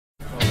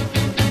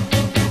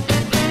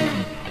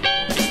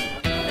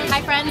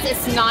my friends.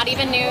 It's not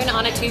even noon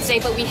on a Tuesday,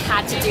 but we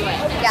had to do it.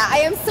 Yeah, I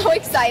am so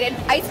excited.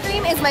 Ice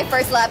cream is my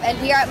first love, and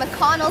we are at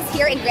McConnell's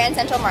here in Grand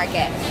Central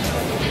Market.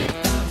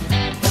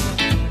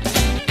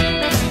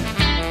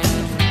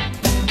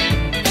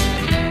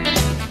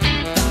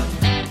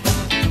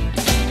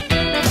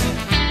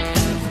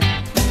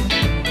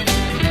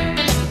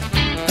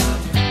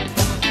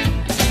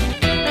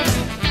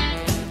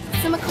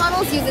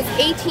 McConnell's uses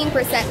 18%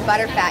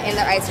 butterfat in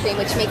their ice cream,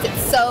 which makes it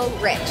so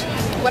rich.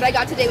 What I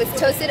got today was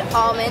toasted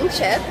almond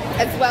chip,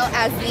 as well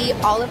as the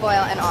olive oil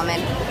and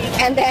almond.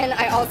 And then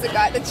I also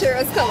got the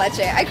churros con leche.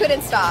 I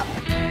couldn't stop.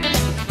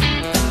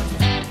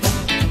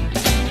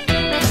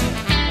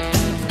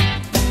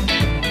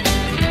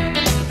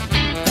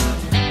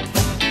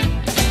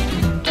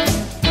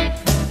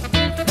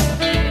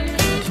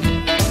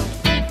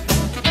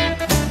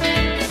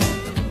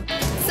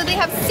 They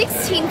have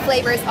 16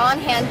 flavors on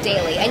hand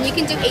daily, and you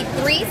can do a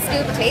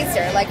 3-scoop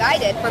taster like I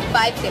did for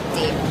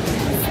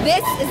 $5.50.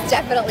 This is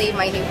definitely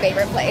my new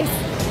favorite place.